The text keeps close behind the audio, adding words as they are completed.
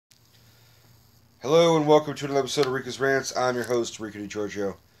Hello and welcome to another episode of Rico'S Rants. I'm your host, Rico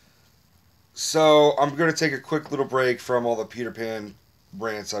DiGiorgio. So, I'm going to take a quick little break from all the Peter Pan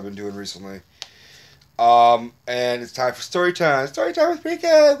rants I've been doing recently. And it's time for story time. Story time with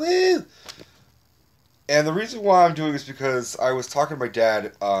Rico! Woo! And the reason why I'm doing this is because I was talking to my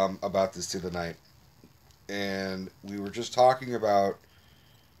dad about this the other night. And we were just talking about.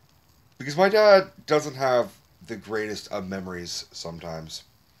 Because my dad doesn't have the greatest of memories sometimes.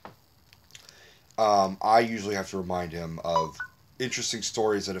 I usually have to remind him of interesting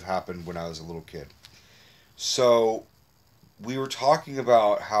stories that have happened when I was a little kid. So we were talking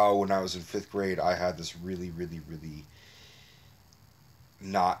about how when I was in fifth grade, I had this really, really, really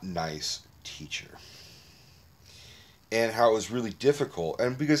not nice teacher. And how it was really difficult.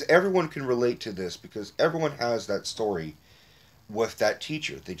 And because everyone can relate to this, because everyone has that story with that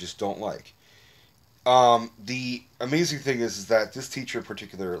teacher they just don't like. The amazing thing is that this teacher in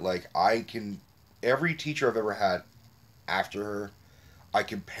particular, every teacher I've ever had after her, I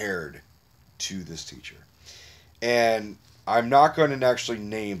compared to this teacher. And I'm not going to actually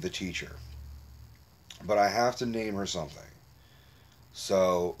name the teacher, but I have to name her something.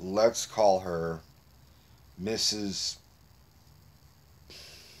 So let's call her Mrs.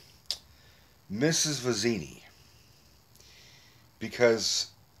 Mrs. Vazzini. Because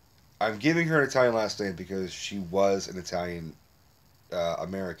I'm giving her an Italian last name because she was an Italian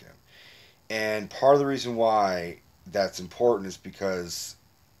American. And part of the reason why that's important is because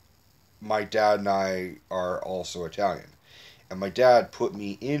my dad and I are also Italian. And my dad put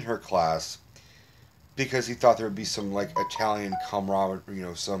me in her class because he thought there would be some like Italian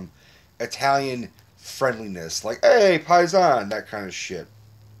camaraderie, some Italian friendliness, like "Hey, paisan," that kind of shit.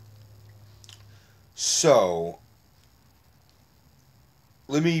 So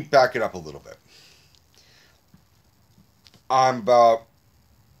let me back it up a little bit. I'm about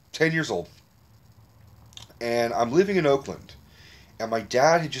 10 years old, and I'm living in Oakland, and my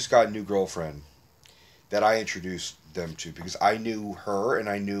dad had just got a new girlfriend that I introduced them to because I knew her and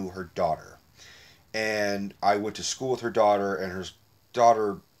I knew her daughter. And I went to school with her daughter, and her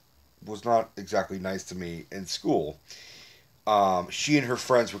daughter was not exactly nice to me in school. She and her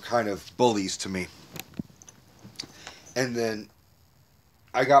friends were kind of bullies to me. And then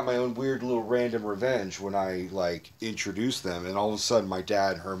I got my own weird little random revenge when I introduced them, and all of a sudden my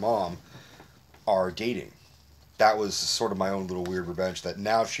dad and her mom are dating. That was sort of my own little weird revenge that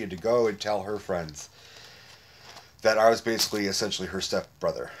now she had to go and tell her friends that I was basically essentially her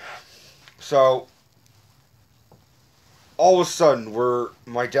stepbrother. So all of a sudden,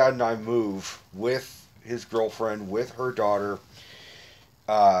 my dad and I move with his girlfriend, with her daughter,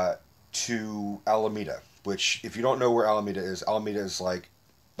 to Alameda. Which, if you don't know where Alameda is like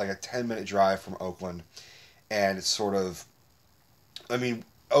a 10-minute drive from Oakland, and it's sort of, I mean,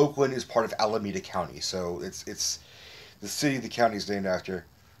 Oakland is part of Alameda County, so it's the city the county is named after,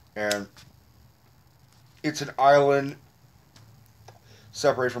 and it's an island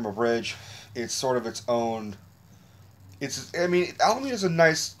separated from a bridge. It's sort of its own. Alameda is a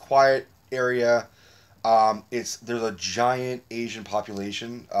nice, quiet area. There's a giant Asian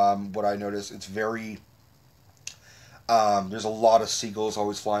population. What I noticed, it's very. There's a lot of seagulls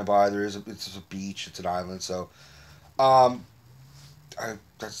always flying by. It's a beach. It's an island. So, um,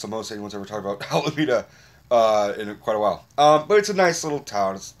 that's the most anyone's ever talked about Alameda, in quite a while. But it's a nice little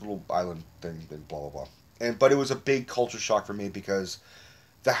town. It's a little island thing. And blah blah blah. But it was a big culture shock for me because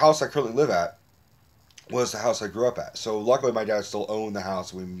the house I currently live at was the house I grew up at. So luckily, my dad still owned the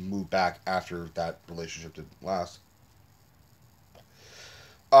house, and we moved back after that relationship didn't last.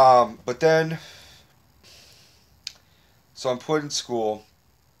 But then, so I'm put in school,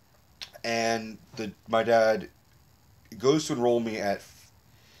 and my dad goes to enroll me at.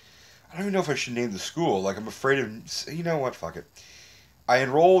 I don't even know if I should name the school. Like, I'm afraid of. You know what? Fuck it. I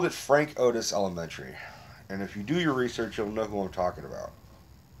enrolled at Frank Otis Elementary, and if you do your research, you'll know who I'm talking about.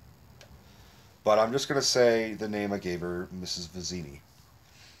 But I'm just gonna say the name I gave her, Mrs. Vazzini.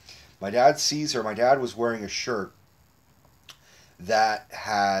 My dad sees her. My dad was wearing a shirt that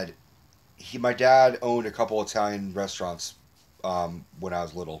had my dad owned a couple Italian restaurants when I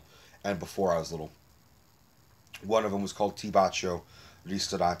was little and before I was little. One of them was called Tibaccio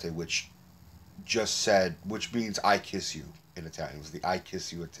Ristorante, which means "I kiss you" in Italian. It was the "I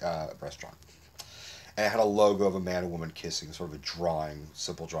kiss you" restaurant, and it had a logo of a man and woman kissing, sort of a drawing,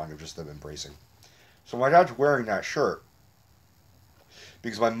 simple drawing of just them embracing. So my dad's wearing that shirt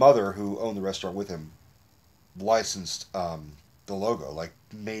because my mother, who owned the restaurant with him, licensed the logo,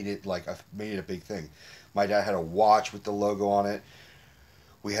 made it a big thing. My dad had a watch with the logo on it.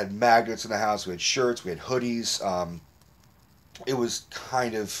 We had magnets in the house. We had shirts. We had hoodies. It was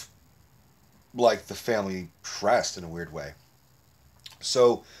kind of like the family crest in a weird way.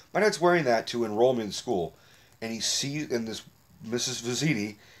 So my dad's wearing that to enroll me in school, and he sees, and this Mrs.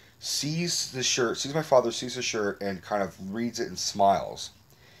 Vizzini sees the shirt, sees my father, sees the shirt, and kind of reads it and smiles.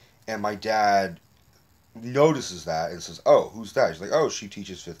 And my dad notices that and says, "Oh, who's that?" She's like, "Oh, she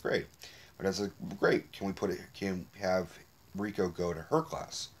teaches fifth grade." My dad's like, "Great, can we put it? Can have Rico go to her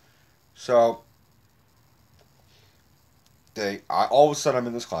class?" So all of a sudden, I'm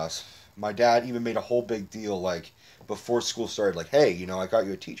in this class. My dad even made a whole big deal, like before school started, like, "Hey, I got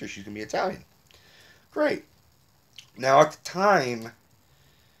you a teacher. She's gonna be Italian." Great. Now at the time,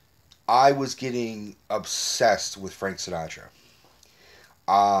 I was getting obsessed with Frank Sinatra.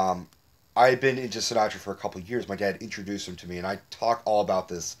 Um, I had been into Sinatra for a couple of years. My dad introduced him to me, and I talk all about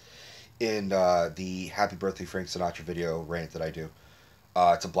this in the Happy Birthday Frank Sinatra video rant that I do.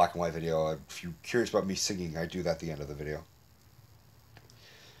 It's a black and white video. If you're curious about me singing, I do that at the end of the video.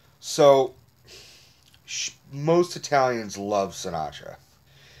 So, most Italians love Sinatra.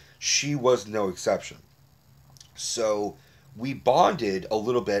 She was no exception. So, we bonded a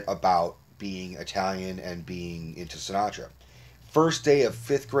little bit about being Italian and being into Sinatra. First day of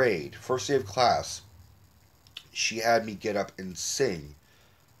fifth grade, first day of class, she had me get up and sing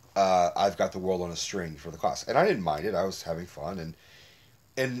I've Got the World on a String for the class. And I didn't mind it. I was having fun.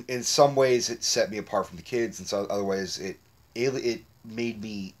 And in some ways, it set me apart from the kids. And so other ways, it made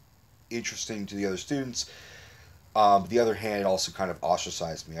me interesting to the other students. The other hand, it also kind of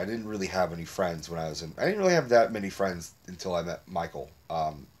ostracized me. I didn't really have any friends when I was in. I didn't really have that many friends until I met Michael,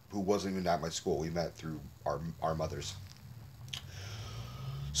 who wasn't even at my school. We met through our mothers.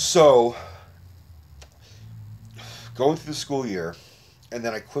 So, going through the school year, and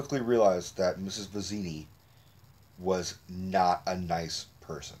then I quickly realized that Mrs. Vizzini was not a nice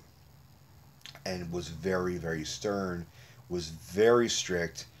person and was very, very stern, was very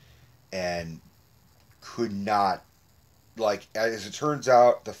strict, and could not, like, as it turns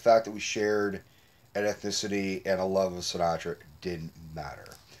out, the fact that we shared an ethnicity and a love of Sinatra didn't matter.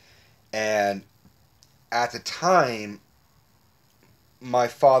 And at the time, my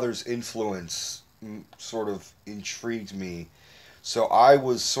father's influence sort of intrigued me. So I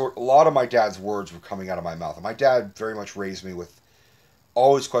was a lot of my dad's words were coming out of my mouth. And my dad very much raised me with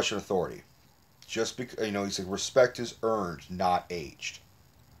always question authority. Just because, he said, respect is earned, not aged.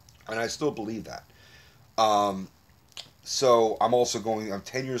 And I still believe that. Um, so I'm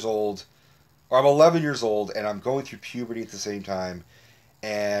 10 years old, or I'm 11 years old, and I'm going through puberty at the same time.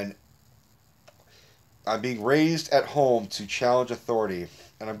 And I'm being raised at home to challenge authority.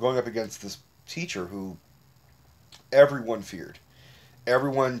 And I'm going up against this teacher who everyone feared.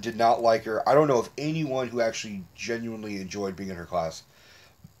 Everyone did not like her. I don't know of anyone who actually genuinely enjoyed being in her class.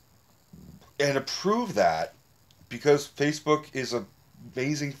 And to prove that, because Facebook is an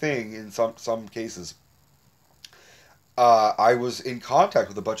amazing thing in some cases, I was in contact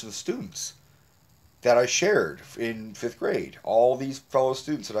with a bunch of the students that I shared in fifth grade. All these fellow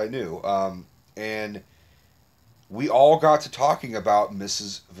students that I knew. And we all got to talking about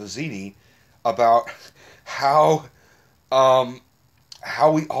Mrs. Vizzini, about how um,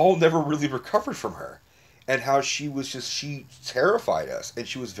 how we all never really recovered from her, and how she terrified us, and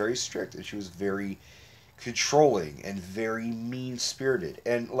she was very strict, and she was very controlling and very mean spirited.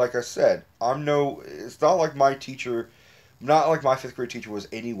 And like I said, it's not like my teacher, not like my fifth grade teacher was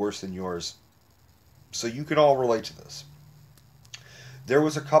any worse than yours. So you can all relate to this. There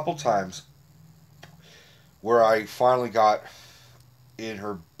was a couple times where I finally got in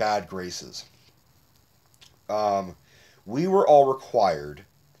her bad graces. Um, we were all required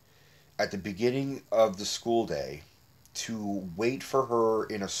at the beginning of the school day to wait for her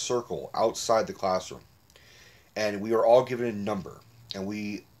in a circle outside the classroom. And we were all given a number. And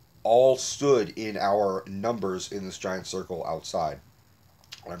we all stood in our numbers in this giant circle outside.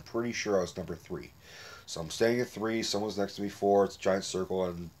 And I'm pretty sure I was number 3. So I'm staying at 3, someone's next to me 4, it's a giant circle,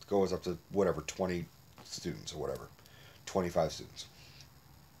 and it goes up to whatever, 20 students or whatever. 25 students.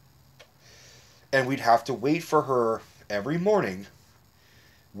 And we'd have to wait for her every morning.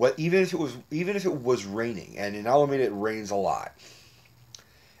 Even if it was raining, and in Alameda it rains a lot.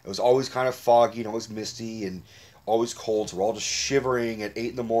 It was always kind of foggy and always misty and always cold, so we're all just shivering at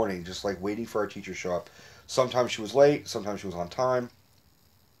 8 in the morning, just like waiting for our teacher to show up. Sometimes she was late, sometimes she was on time.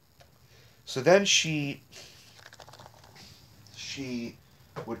 So then she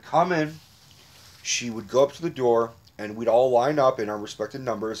would come in, she would go up to the door, and we'd all line up in our respective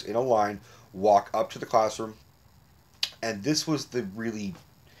numbers in a line, walk up to the classroom, and this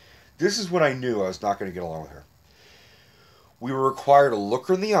is when I knew I was not going to get along with her. We were required to look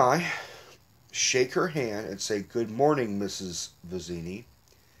her in the eye, shake her hand, and say, "Good morning, Mrs. Vizzini,"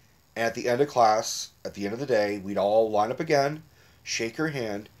 And at the end of class, at the end of the day, we'd all line up again, shake her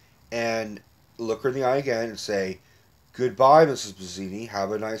hand, and look her in the eye again and say, "Goodbye, Mrs. Bazzini.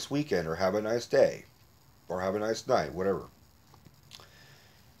 Have a nice weekend, or have a nice day, or have a nice night, whatever."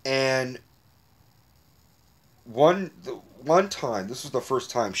 And one time, this was the first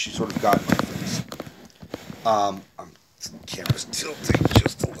time she sort of got in my face. The camera's tilting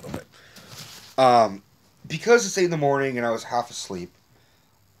just a little bit. Because it's 8 in the morning and I was half asleep,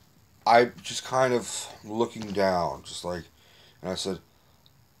 I just kind of looking down, just like, and I said,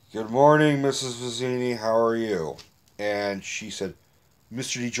 "Good morning, Mrs. Vizzini. How are you?" And she said,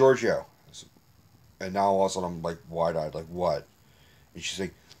 "Mr. DiGiorgio." And now all of a sudden I'm like wide-eyed, like, what? And she's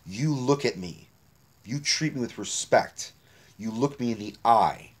like, "You look at me. You treat me with respect. You look me in the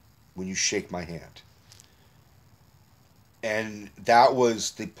eye when you shake my hand." And that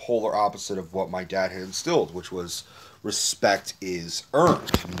was the polar opposite of what my dad had instilled, which was respect is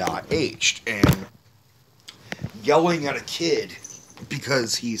earned, not aged. And yelling at a kid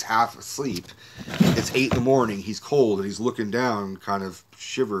because he's half asleep, it's 8 in the morning, he's cold, and he's looking down, kind of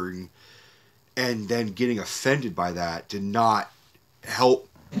shivering, and then getting offended by that did not help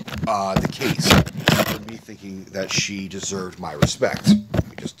the case for me thinking that she deserved my respect. Let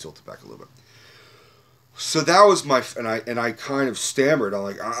me just tilt it back a little bit. So that was and I kind of stammered. I'm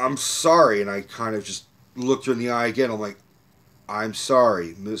like, "I'm sorry," and I kind of just looked her in the eye again. I'm like, "I'm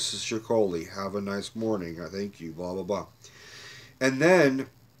sorry, Mrs. Shicoli. Have a nice morning. Thank you. Blah blah blah." And then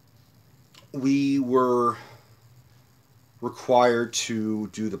we were required to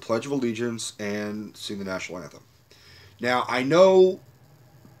do the Pledge of Allegiance and sing the national anthem. Now I know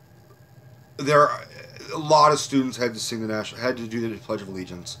there are, a lot of students had to sing had to do the Pledge of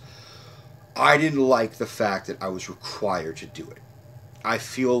Allegiance. I didn't like the fact that I was required to do it. I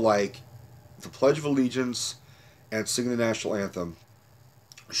feel like the Pledge of Allegiance and singing the national anthem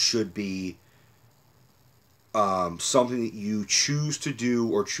should be something that you choose to do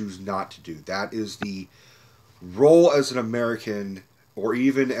or choose not to do. That is the role as an American or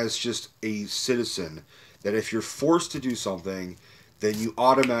even as just a citizen, that if you're forced to do something, then you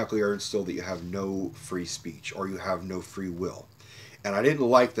automatically are instilled that you have no free speech or you have no free will. And I didn't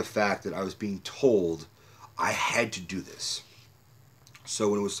like the fact that I was being told I had to do this. So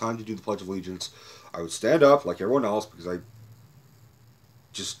when it was time to do the Pledge of Allegiance, I would stand up like everyone else because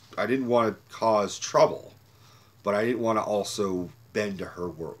I didn't want to cause trouble, but I didn't want to also bend to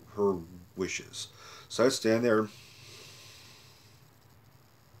her wishes. So I'd stand there.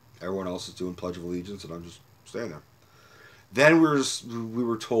 Everyone else is doing Pledge of Allegiance, and I'm just standing there. Then we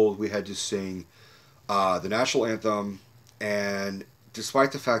were told we had to sing the national anthem, and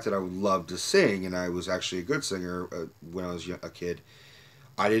despite the fact that I would love to sing, and I was actually a good singer when I was a kid,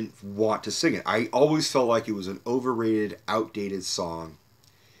 I didn't want to sing it. I always felt like it was an overrated, outdated song.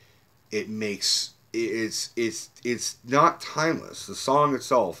 It's not timeless. The song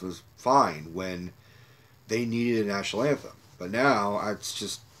itself is fine when they needed a national anthem, but now it's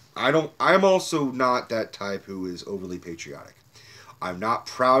just I'm also not that type who is overly patriotic. I'm not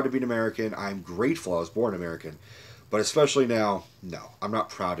proud to be an American. I'm grateful I was born American. But especially now, no, I'm not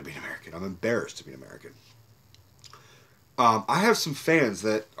proud to be an American. I'm embarrassed to be an American. I have some fans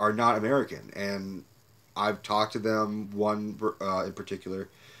that are not American, and I've talked to them, one in particular,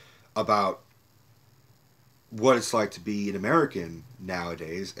 about what it's like to be an American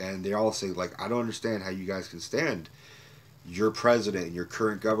nowadays, and they all say, like, "I don't understand how you guys can stand your president and your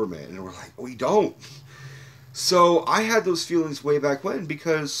current government." And we're like, "We don't." So I had those feelings way back when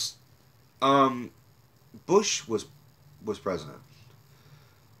because Bush was president.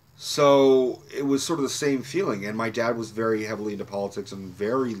 So it was sort of the same feeling. And my dad was very heavily into politics and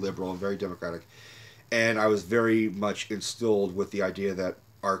very liberal and very democratic. And I was very much instilled with the idea that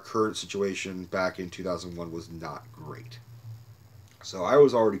our current situation back in 2001 was not great. So I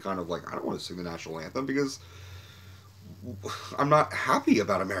was already kind of like, I don't want to sing the national anthem because I'm not happy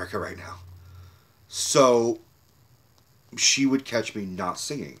about America right now. So she would catch me not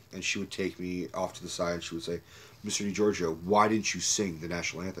singing, and she would take me off to the side and she would say, "Mr. DiGiorgio, why didn't you sing the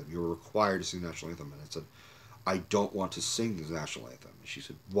national anthem? You were required to sing the national anthem." And I said, "I don't want to sing the national anthem." And she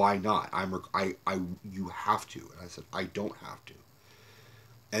said, "Why not? You have to." And I said, "I don't have to."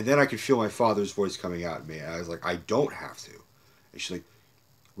 And then I could feel my father's voice coming out at me, and I was like, "I don't have to." And she's like,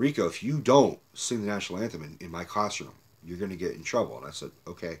 "Rico, if you don't sing the national anthem in my classroom, you're going to get in trouble." And I said,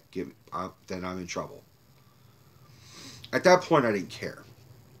 "Okay, then I'm in trouble." At that point, I didn't care.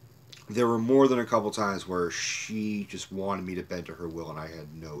 There were more than a couple times where she just wanted me to bend to her will, and I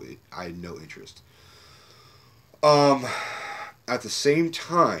had no interest. Um, at the same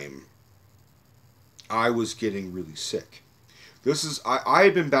time, I was getting really sick. This is I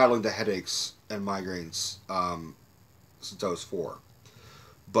had been battling the headaches and migraines since I was 4.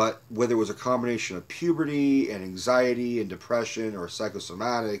 But whether it was a combination of puberty and anxiety and depression or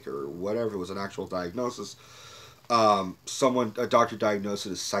psychosomatic or whatever, it was an actual diagnosis. A doctor diagnosed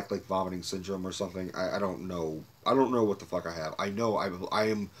it as cyclic vomiting syndrome or something. I don't know. I don't know what the fuck I have. I know I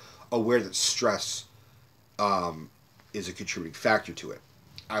am aware that stress is a contributing factor to it.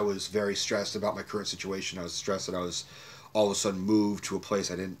 I was very stressed about my current situation. I was stressed that I was all of a sudden moved to a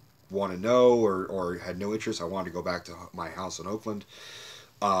place I didn't want to know or had no interest. I wanted to go back to my house in Oakland.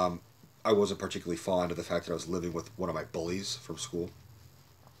 Um, I wasn't particularly fond of the fact that I was living with one of my bullies from school,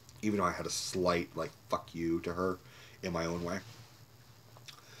 even though I had a slight, like, fuck you to her in my own way.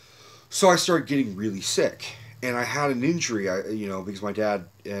 So I started getting really sick. And I had an injury, because my dad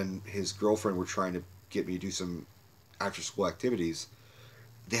and his girlfriend were trying to get me to do some after school activities.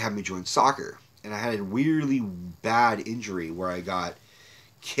 They had me join soccer. And I had a really bad injury where I got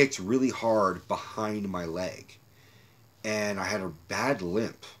kicked really hard behind my leg. And I had a bad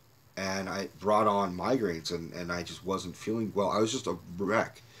limp. And I brought on migraines, and I just wasn't feeling well. I was just a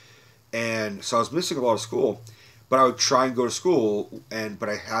wreck. And so I was missing a lot of school. But I would try and go to school, but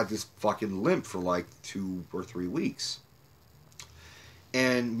I had this fucking limp for like 2 or 3 weeks.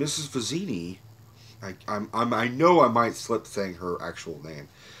 And Mrs. Vizzini, I know I might slip saying her actual name.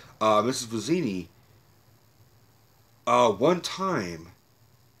 Mrs. Vizzini, one time,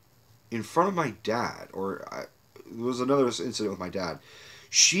 in front of my dad, there was another incident with my dad,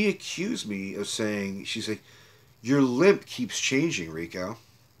 she accused me of saying, she's like, your limp keeps changing, Rico.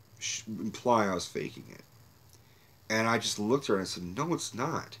 Implying I was faking it. And I just looked at her and I said, no, it's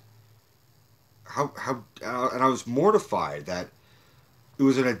not. And I was mortified that it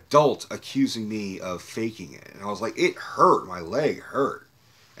was an adult accusing me of faking it. And I was like, it hurt. My leg hurt.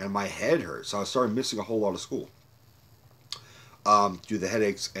 And my head hurt. So I started missing a whole lot of school. Due to the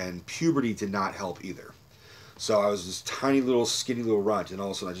headaches, and puberty did not help either. So I was this tiny little skinny little runt, and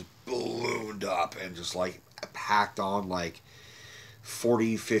all of a sudden I just ballooned up and just like packed on like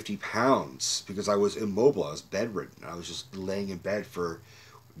 40, 50 pounds because I was immobile. I was bedridden. I was just laying in bed for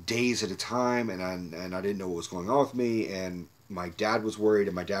days at a time, and I didn't know what was going on with me. And my dad was worried,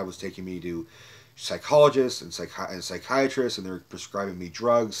 and my dad was taking me to psychologists and psychiatrists, and they were prescribing me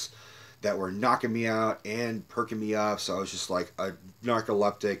drugs that were knocking me out and perking me up. So I was just like a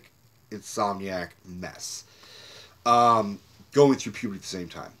narcoleptic, insomniac mess. Going through puberty at the same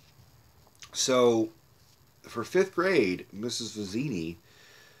time. So for 5th grade, Mrs. Vizzini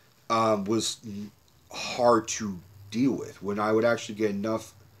was hard to deal with. When I would actually get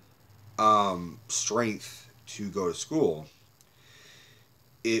enough strength to go to school,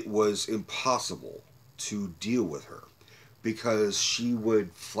 it was impossible to deal with her because she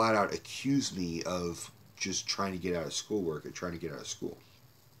would flat out accuse me of just trying to get out of schoolwork and trying to get out of school.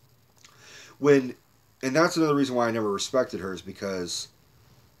 And that's another reason why I never respected her, is because,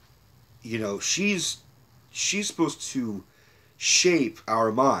 she's supposed to shape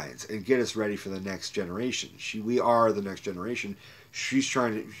our minds and get us ready for the next generation. We are the next generation. She's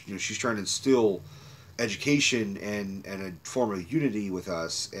trying to instill education and a form of unity with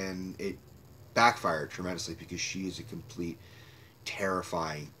us, and it backfired tremendously because she is a complete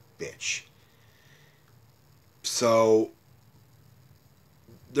terrifying bitch. So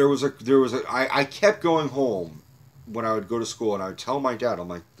I kept going home when I would go to school, and I would tell my dad, I'm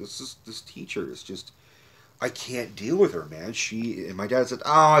like, this teacher is just, I can't deal with her, man. And my dad said,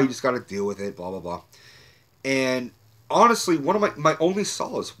 oh, you just got to deal with it, blah, blah, blah. And honestly, one of my only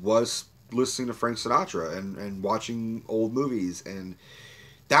solace was listening to Frank Sinatra and watching old movies. And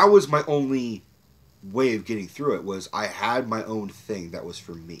that was my only way of getting through it, was I had my own thing that was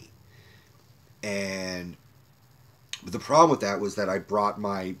for me. And the problem with that was that I brought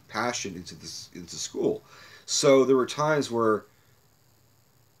my passion into school. So there were times where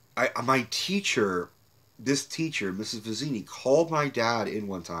this teacher, Mrs. Vizzini, called my dad in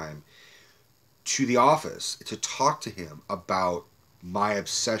one time to the office to talk to him about my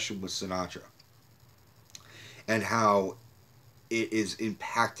obsession with Sinatra and how it is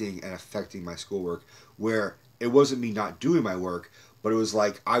impacting and affecting my schoolwork, where it wasn't me not doing my work, but it was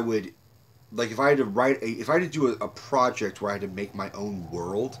like if I had to do a project where I had to make my own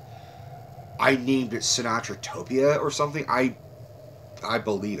world, I named it Sinatratopia or something. I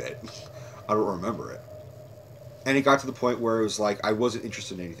believe it. I don't remember it. And it got to the point where it was like I wasn't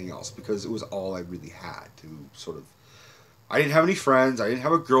interested in anything else because it was all I really had to sort of. I didn't have any friends. I didn't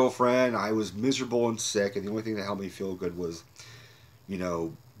have a girlfriend. I was miserable and sick, and the only thing that helped me feel good was,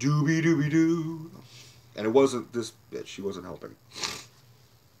 doobie doobie doo. And it wasn't this bitch. She wasn't helping.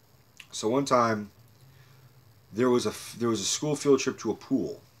 So one time, there was a school field trip to a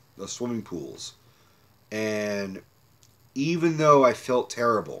pool, the swimming pools, and even though I felt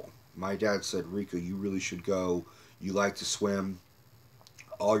terrible, my dad said, "Rico, you really should go. You like to swim.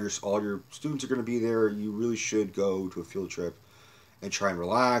 All your students are going to be there. You really should go to a field trip and try and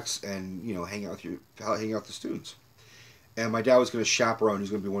relax and hang out with the students." And my dad was going to chaperone. He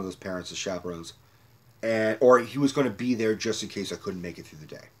was going to be one of those parents that chaperones, or he was going to be there just in case I couldn't make it through the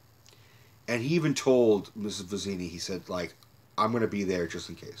day. And he even told Mrs. Vizzini, he said, like, "I'm going to be there just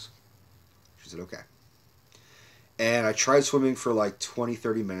in case." She said, "Okay." And I tried swimming for like 20,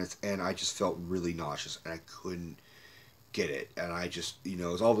 30 minutes, and I just felt really nauseous, and I couldn't get it. And I just, it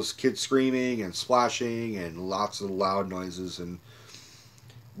was all this kids screaming and splashing and lots of loud noises. And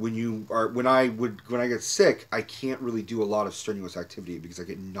when I get sick, I can't really do a lot of strenuous activity because I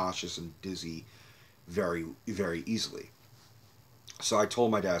get nauseous and dizzy very, very easily. So I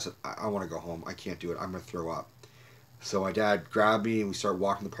told my dad, I said, I want to go home. I can't do it. I'm going to throw up. So my dad grabbed me and we started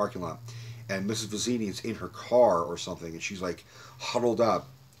walking the parking lot. And Mrs. Vizzini is in her car or something, and she's like huddled up.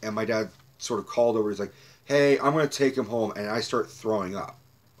 And my dad sort of called over. He's like, "Hey, I'm going to take him home." And I start throwing up.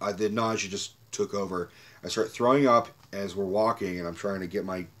 The nausea just took over. I start throwing up as we're walking, and I'm trying to get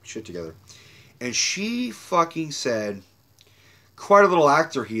my shit together. And she fucking said, "Quite a little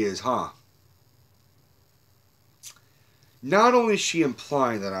actor he is, huh?" Not only is she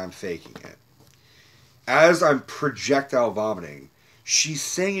implying that I'm faking it, as I'm projectile vomiting, she's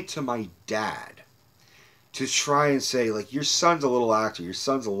saying it to my dad to try and say, like, "Your son's a little actor. Your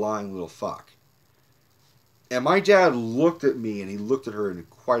son's a lying little fuck." And my dad looked at me and he looked at her in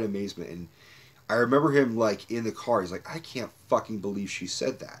quite amazement. And I remember him, like, in the car. He's like, "I can't fucking believe she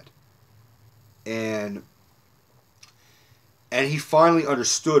said that." And he finally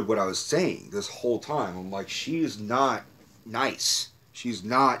understood what I was saying this whole time. I'm like, she is not nice. She's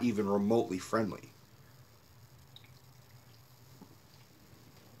not even remotely friendly.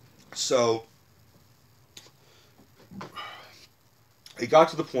 So it got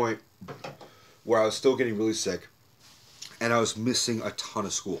to the point where I was still getting really sick and I was missing a ton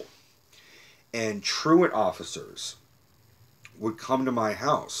of school. And truant officers would come to my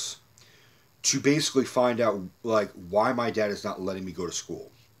house to basically find out, like, why my dad is not letting me go to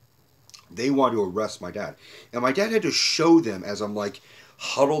school. They wanted to arrest my dad. And my dad had to show them as I'm, like,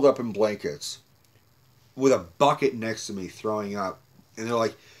 huddled up in blankets with a bucket next to me throwing up. And they're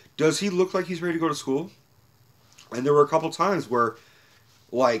like, "Does he look like he's ready to go to school?" And there were a couple times where,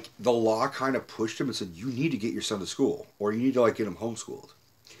 like, the law kind of pushed him and said, "You need to get your son to school, or you need to, like, get him homeschooled."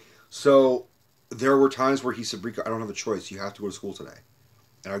 So there were times where he said, "Rico, I don't have a choice. You have to go to school today."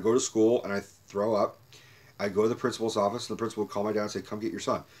 And I go to school and I throw up. I go to the principal's office and the principal would call my dad and say, "Come get your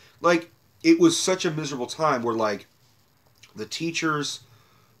son." Like, it was such a miserable time where, like, the teachers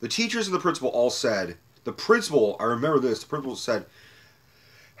and the principal all said, the principal, I remember this, the principal said,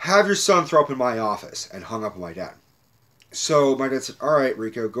 "Have your son throw up in my office," and hung up on my dad. So my dad said, "All right,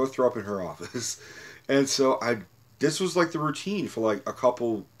 Rico, go throw up in her office." And so this was like the routine for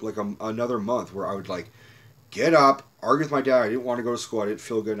like another month where I would, like, get up, argue with my dad. I didn't want to go to school. I didn't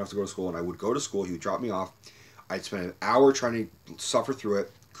feel good enough to go to school. And I would go to school. He would drop me off. I'd spend an hour trying to suffer through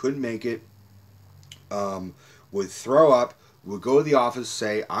it. Couldn't make it. Would throw up. Would go to the office,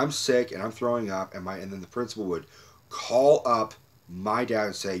 say, "I'm sick and I'm throwing up." And then the principal would call up my dad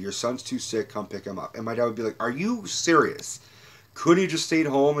and say, "Your son's too sick. Come pick him up." And my dad would be like, "Are you serious? Couldn't he just stayed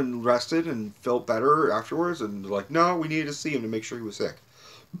home and rested and felt better afterwards?" And they're like, "No, we needed to see him to make sure he was sick."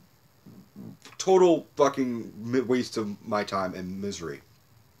 Total fucking waste of my time and misery.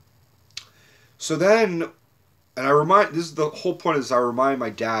 So then, this is the whole point of this, I remind my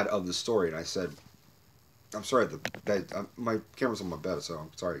dad of the story, and I said, I'm sorry, the bed, my camera's on my bed, so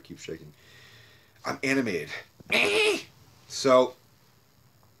I'm sorry, I keep shaking. I'm animated. So,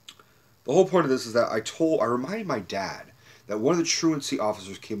 the whole point of this is that I reminded my dad that one of the truancy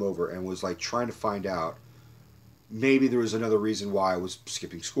officers came over and was, like, trying to find out maybe there was another reason why I was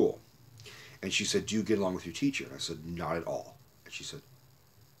skipping school. And she said, "Do you get along with your teacher?" And I said, "Not at all." And she said,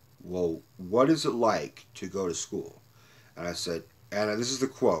 "Well, what is it like to go to school?" And I said, and this is the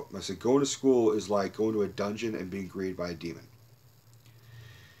quote, I said, "Going to school is like going to a dungeon and being greeted by a demon."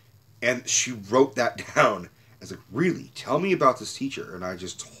 And she wrote that down. I was like, "Really? Tell me about this teacher." And I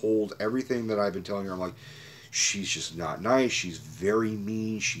just told everything that I've been telling her. I'm like, "She's just not nice. She's very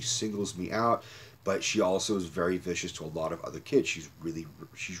mean. She singles me out. But she also is very vicious to a lot of other kids. She's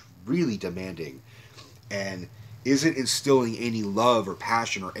really demanding and isn't instilling any love or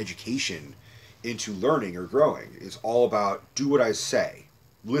passion or education into learning or growing. It's all about, do what I say.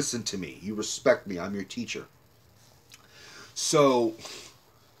 Listen to me. You respect me. I'm your teacher." So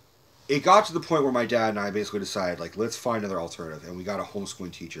it got to the point where my dad and I basically decided, like, let's find another alternative, and we got a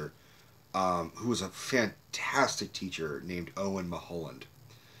homeschooling teacher, who was a fantastic teacher named Owen Mulholland,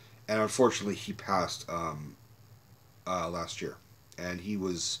 and unfortunately he passed last year, and he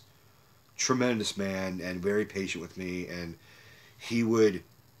was tremendous man and very patient with me, and he would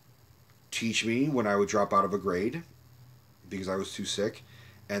teach me when I would drop out of a grade because I was too sick,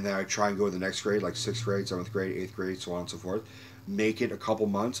 and then I'd try and go to the next grade, like 6th grade, 7th grade, 8th grade, so on and so forth, make it a couple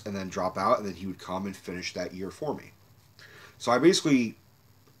months, and then drop out, and then he would come and finish that year for me. So I basically,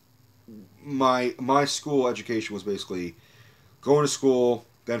 my school education was basically going to school,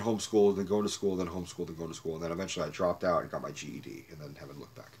 then homeschool, then going to school, then homeschool, then going to school, and then eventually I dropped out and got my GED, and then haven't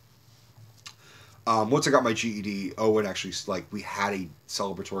looked back. Once I got my GED, Owen actually, like, we had a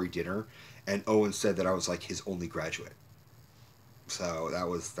celebratory dinner, and Owen said that I was, like, his only graduate. So that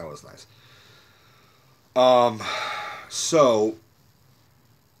was nice. So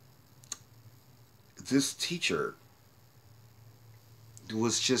this teacher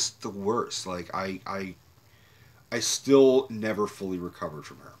was just the worst. Like, I still never fully recovered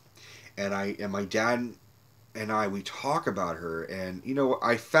from her, and my dad and we talk about her, and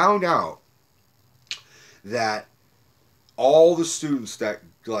I found out that all the students that,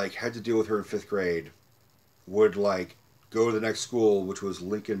 like, had to deal with her in 5th grade would, like, go to the next school, which was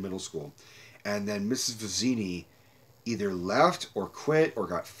Lincoln Middle School, and then Mrs. Vizzini either left or quit or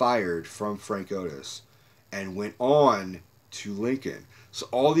got fired from Frank Otis and went on to Lincoln. So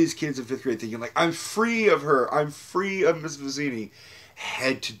all these kids in 5th grade thinking, like, I'm free of her, I'm free of Mrs. Vizzini,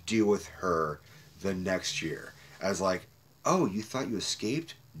 had to deal with her the next year. As like, oh, you thought you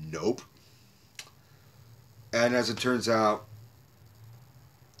escaped? Nope. And as it turns out,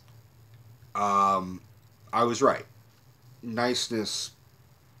 I was right. Niceness,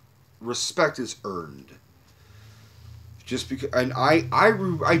 respect is earned. Just because, and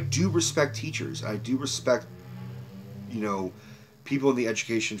I do respect teachers. I do respect, people in the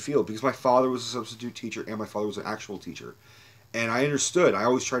education field, because my father was a substitute teacher and my father was an actual teacher. And I understood. I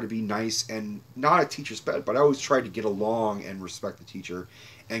always tried to be nice and not a teacher's pet, but I always tried to get along and respect the teacher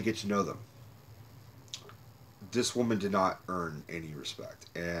and get to know them. This woman did not earn any respect.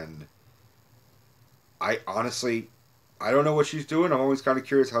 And I honestly, I don't know what she's doing. I'm always kind of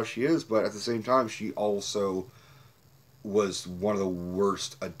curious how she is, but at the same time, she also was one of the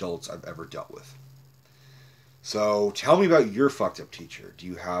worst adults I've ever dealt with. So tell me about your fucked up teacher. Do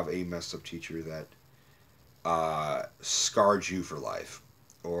you have a messed up teacher that scarred you for life?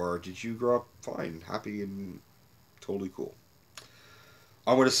 Or did you grow up fine, happy, and totally cool?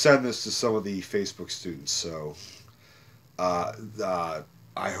 I'm going to send this to some of the Facebook students, so I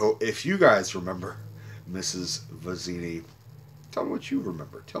hope, if you guys remember Mrs. Vizzini, tell me what you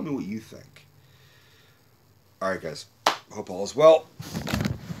remember. Tell me what you think. Alright, guys. Hope all is well.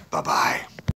 Bye-bye.